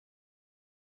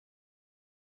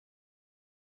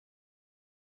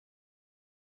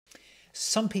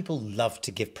Some people love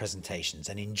to give presentations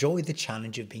and enjoy the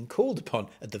challenge of being called upon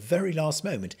at the very last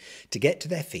moment to get to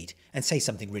their feet and say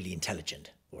something really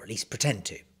intelligent, or at least pretend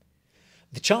to.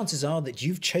 The chances are that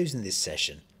you've chosen this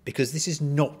session because this is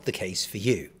not the case for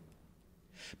you.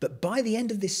 But by the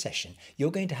end of this session,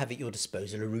 you're going to have at your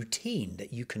disposal a routine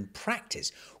that you can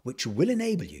practice, which will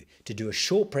enable you to do a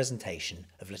short presentation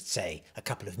of, let's say, a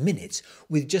couple of minutes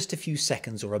with just a few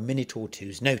seconds or a minute or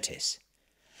two's notice.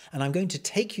 And I'm going to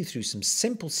take you through some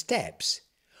simple steps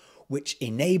which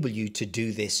enable you to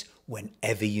do this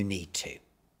whenever you need to.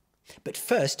 But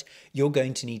first, you're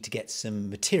going to need to get some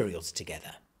materials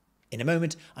together. In a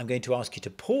moment, I'm going to ask you to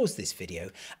pause this video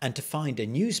and to find a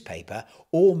newspaper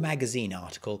or magazine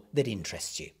article that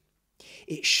interests you.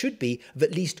 It should be of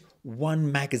at least one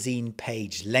magazine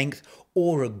page length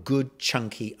or a good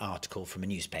chunky article from a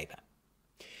newspaper.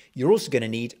 You're also going to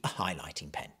need a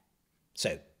highlighting pen.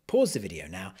 So pause the video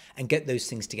now and get those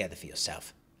things together for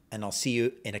yourself, and I'll see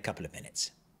you in a couple of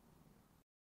minutes.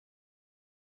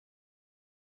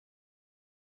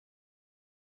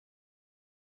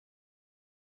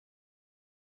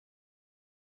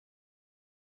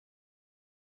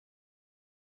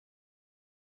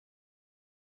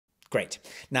 Great.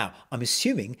 Now, I'm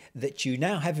assuming that you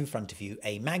now have in front of you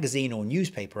a magazine or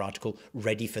newspaper article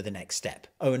ready for the next step.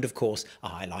 Oh, and of course, a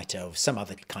highlighter or some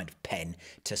other kind of pen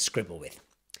to scribble with.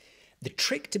 The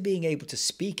trick to being able to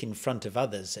speak in front of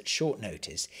others at short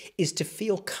notice is to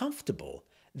feel comfortable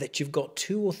that you've got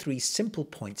 2 or 3 simple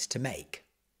points to make.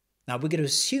 Now, we're going to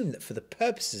assume that for the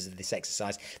purposes of this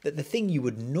exercise, that the thing you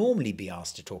would normally be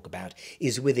asked to talk about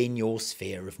is within your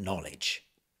sphere of knowledge.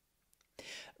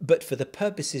 But for the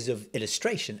purposes of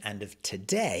illustration and of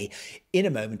today, in a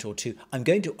moment or two, I'm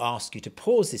going to ask you to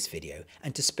pause this video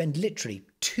and to spend literally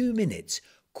 2 minutes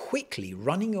quickly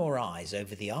running your eyes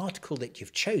over the article that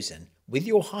you've chosen with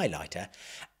your highlighter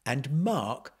and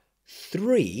mark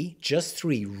 3, just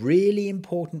 3 really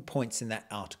important points in that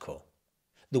article.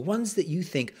 The ones that you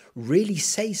think really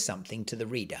say something to the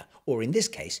reader, or in this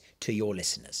case, to your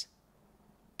listeners.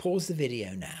 Pause the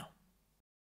video now.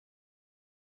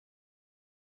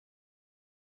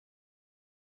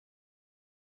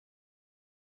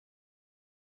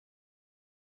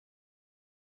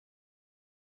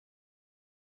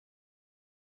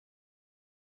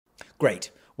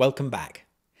 Great, welcome back.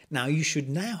 Now you should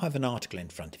now have an article in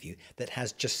front of you that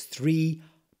has just 3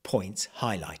 points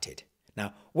highlighted.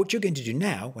 Now what you're going to do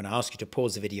now, when I ask you to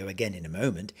pause the video again in a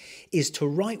moment, is to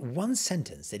write one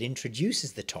sentence that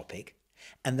introduces the topic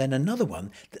and then another one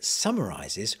that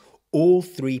summarises all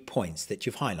 3 points that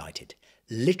you've highlighted.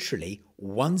 Literally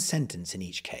one sentence in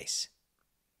each case.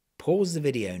 Pause the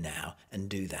video now and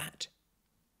do that.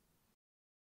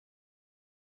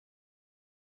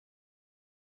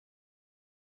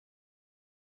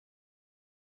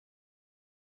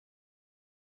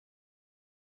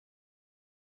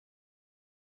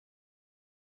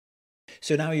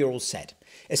 So now you're all set.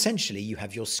 Essentially, you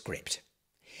have your script.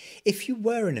 If you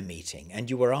were in a meeting and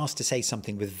you were asked to say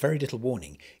something with very little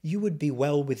warning, you would be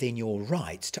well within your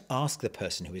rights to ask the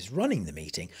person who is running the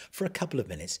meeting for a couple of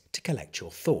minutes to collect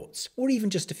your thoughts, or even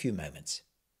just a few moments.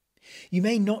 You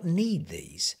may not need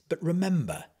these, but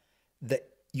remember that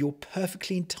you're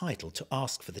perfectly entitled to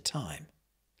ask for the time.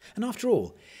 And after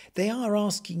all, they are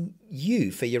asking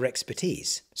you for your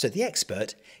expertise, so the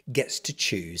expert gets to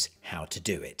choose how to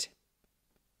do it.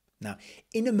 Now,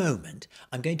 in a moment,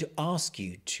 I'm going to ask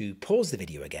you to pause the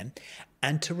video again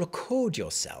and to record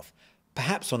yourself,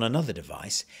 perhaps on another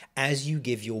device, as you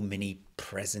give your mini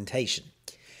presentation.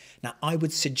 Now, I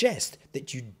would suggest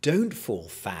that you don't fall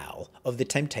foul of the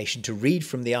temptation to read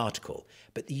from the article,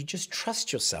 but that you just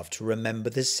trust yourself to remember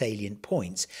the salient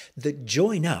points that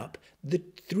join up the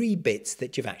 3 bits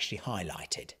that you've actually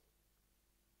highlighted.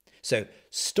 So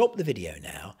stop the video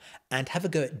now and have a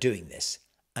go at doing this,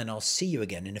 and I'll see you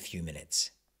again in a few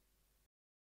minutes.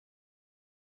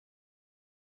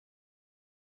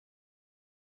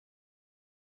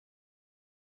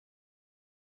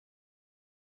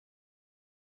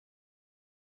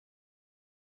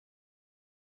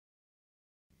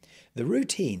 The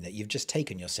routine that you've just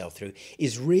taken yourself through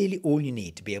is really all you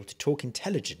need to be able to talk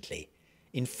intelligently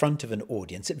in front of an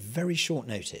audience at very short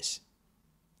notice.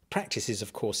 Practice is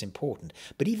of course important,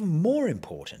 but even more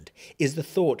important is the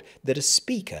thought that a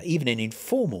speaker, even an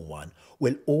informal one,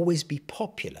 will always be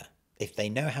popular if they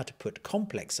know how to put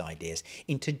complex ideas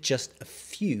into just a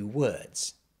few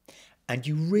words. And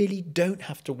you really don't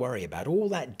have to worry about all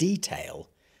that detail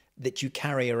that you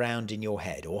carry around in your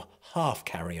head, or half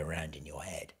carry around in your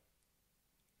head.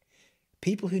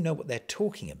 People who know what they're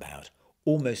talking about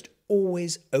almost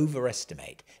always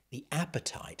overestimate the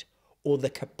appetite or the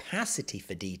capacity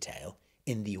for detail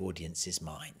in the audience's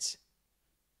minds.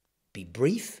 Be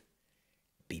brief,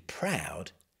 be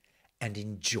proud, and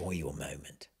enjoy your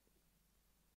moment.